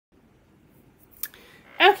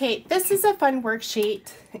Okay, this is a fun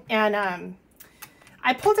worksheet, and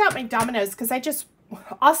I pulled out my dominoes because I just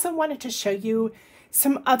also wanted to show you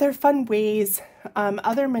some other fun ways,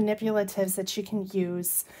 other manipulatives that you can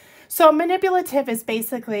use. So manipulative is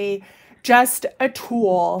basically just a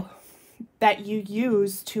tool that you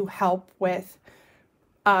use to help with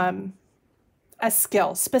a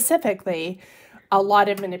skill. Specifically, a lot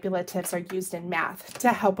of manipulatives are used in math to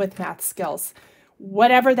help with math skills.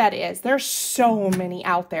 Whatever that is, there's so many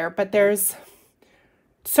out there, but there's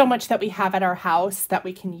so much that we have at our house that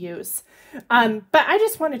we can use. But I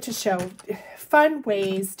just wanted to show fun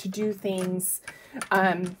ways to do things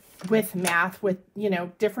with math, with,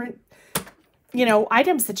 different,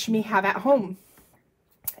 items that you may have at home.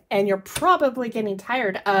 And you're probably getting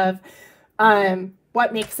tired of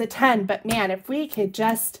what makes a 10. But man, if we could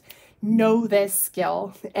just know this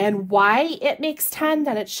skill and why it makes 10,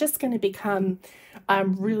 then it's just going to become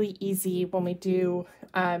really easy when we do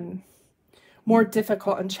more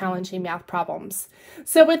difficult and challenging math problems.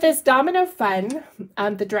 So with this Domino Fun,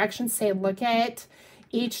 the directions say look at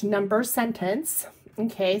each number sentence.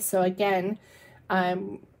 Okay, so again,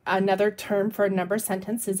 another term for a number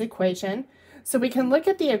sentence is equation. So we can look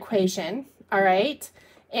at the equation, all right,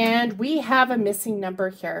 and we have a missing number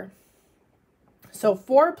here. So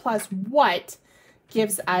 4 plus what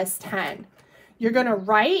gives us 10? You're going to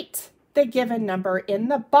write the given number in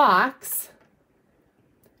the box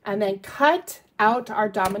and then cut out our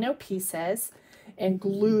domino pieces and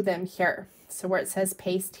glue them here. So where it says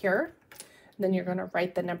paste here, then you're going to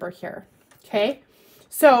write the number here. Okay.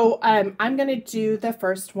 So I'm going to do the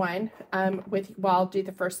first one I'll do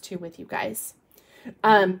the first two with you guys.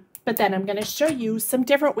 But then I'm going to show you some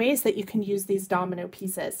different ways that you can use these domino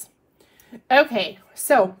pieces. Okay,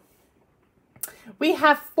 so we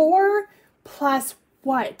have 4 plus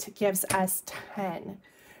what gives us 10.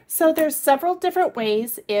 So there's several different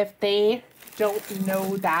ways if they don't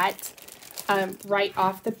know that right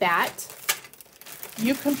off the bat.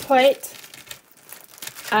 You can put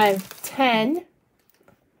 10,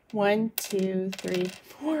 1, 2, 3,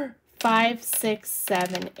 4, 5, 6,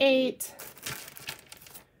 7, 8,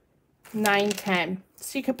 9, 10.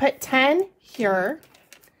 So you could put 10 here,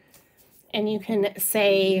 and you can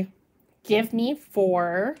say, give me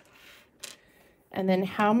 4, and then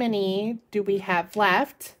how many do we have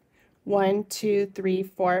left? 1, 2, 3,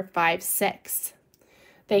 4, 5, 6.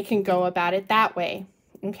 They can go about it that way,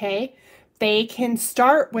 okay? They can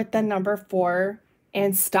start with the number 4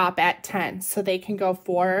 and stop at 10. So they can go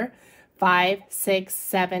 4, 5, 6,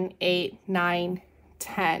 7, 8, 9,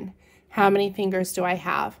 10. How many fingers do I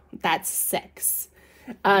have? That's 6.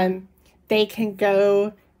 They can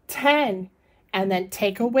go 10 and then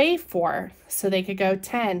take away 4. So they could go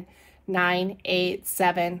 10, 9, 8,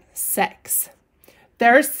 7, 6.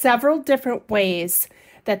 There are several different ways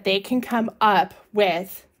that they can come up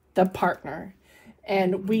with the partner.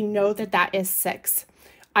 And we know that that is 6.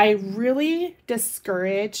 I really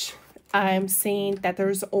discourage saying that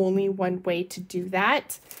there's only one way to do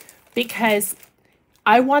that, because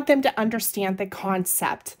I want them to understand the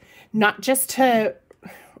concept, not just rote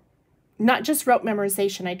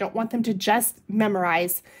memorization. I don't want them to just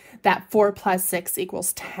memorize that 4 plus 6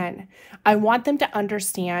 equals 10. I want them to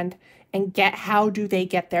understand and get how do they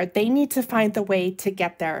get there. They need to find the way to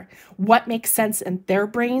get there. What makes sense in their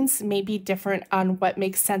brains may be different on what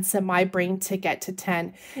makes sense in my brain to get to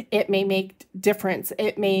 10. It may make difference.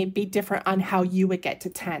 It may be different on how you would get to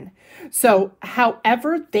 10. So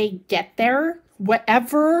however they get there,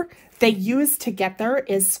 whatever they use to get there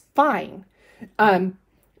is fine.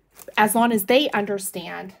 As long as they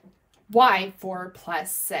understand why 4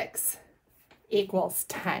 plus 6 equals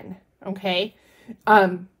 10, okay?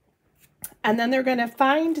 And then they're going to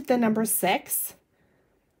find the number 6,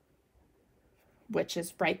 which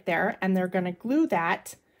is right there, and they're going to glue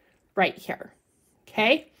that right here,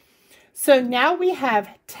 okay? So now we have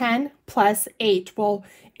 10 plus 8. Well,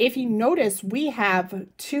 if you notice, we have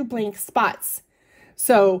 2 blank spots.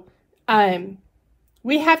 So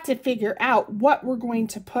we have to figure out what we're going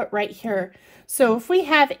to put right here. So if we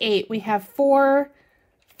have 8, we have 4,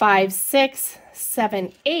 5, 6,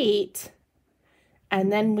 7, 8. And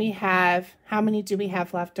then we have, how many do we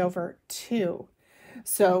have left over? 2.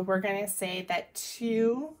 So we're going to say that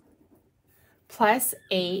 2 plus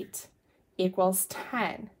 8 equals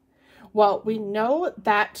 10. Well, we know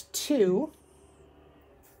that 2,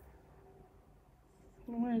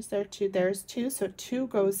 where is there 2? There's 2, so 2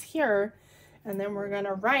 goes here, and then we're going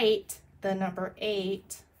to write the number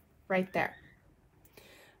 8 right there.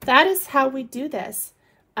 That is how we do this.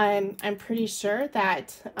 I'm pretty sure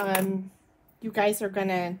that you guys are going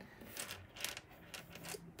to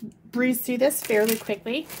breeze through this fairly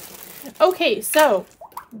quickly. Okay, so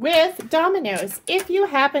with dominoes, if you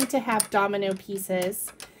happen to have domino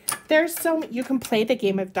pieces, you can play the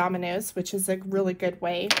game of dominoes, which is a really good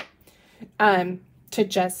way to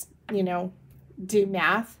just, you know, do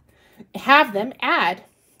math. Have them add.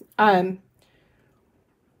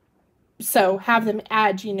 So have them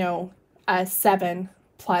add, you know, 7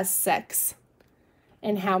 plus 6.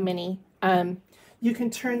 And how many? You can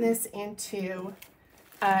turn this into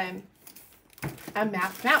a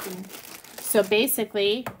math mountain. So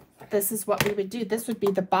basically, this is what we would do. This would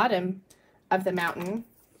be the bottom of the mountain,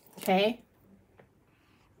 okay?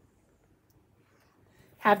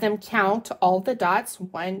 Have them count all the dots.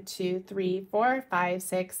 1, 2, 3, 4, 5,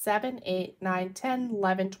 6, 7, 8, 9, 10,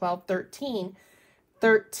 11, 12, 13.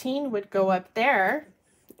 13 would go up there,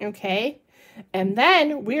 okay? And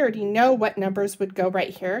then we already know what numbers would go right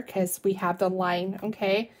here because we have the line,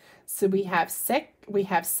 okay? So we have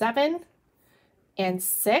 7 and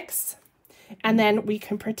 6. And then we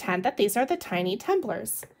can pretend that these are the tiny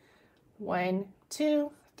tumblers. 1,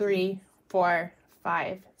 2, 3, 4,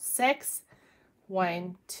 5, 6.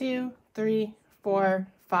 1, 2, 3, 4,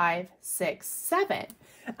 5, 6, 7.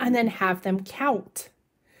 And then have them count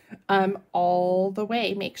all the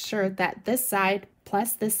way. Make sure that this side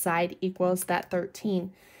plus this side equals that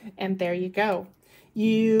 13. And there you go.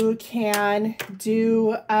 You can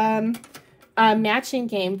do a matching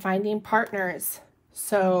game, finding partners.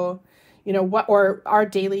 So, you know, or our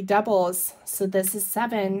daily doubles. So this is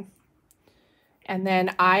 7. And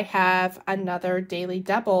then I have another daily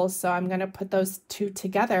double. So I'm going to put those two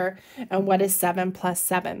together. And what is 7 plus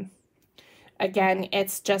 7? Again,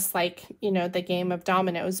 it's just like, you know, the game of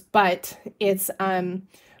dominoes, but it's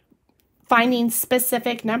finding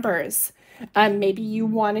specific numbers. Maybe you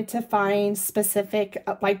wanted to find specific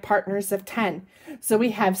like partners of 10. So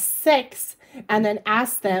we have 6 and then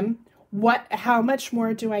ask them, how much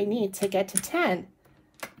more do I need to get to 10?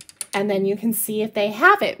 And then you can see if they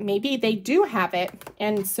have it. Maybe they do have it.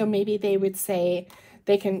 And so maybe they would say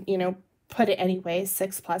they can, you know, put it anyway.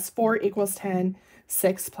 6 plus 4 equals 10.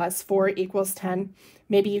 6 plus 4 equals 10.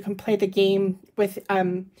 Maybe you can play the game with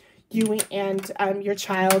you and your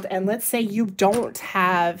child. And let's say you don't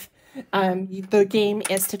have, the game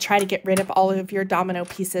is to try to get rid of all of your domino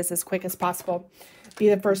pieces as quick as possible. Be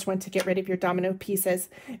the first one to get rid of your domino pieces.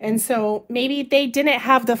 And so maybe they didn't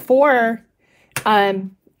have the 4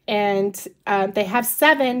 and they have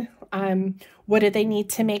 7. What do they need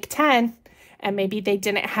to make 10? And maybe they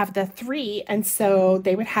didn't have the 3, and so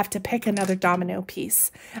they would have to pick another domino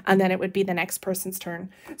piece, and then it would be the next person's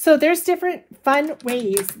turn. So there's different fun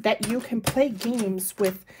ways that you can play games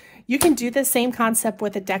with. You can do the same concept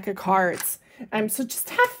with a deck of cards. So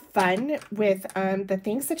just have fun with the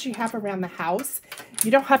things that you have around the house.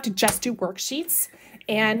 You don't have to just do worksheets,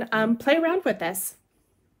 and play around with this.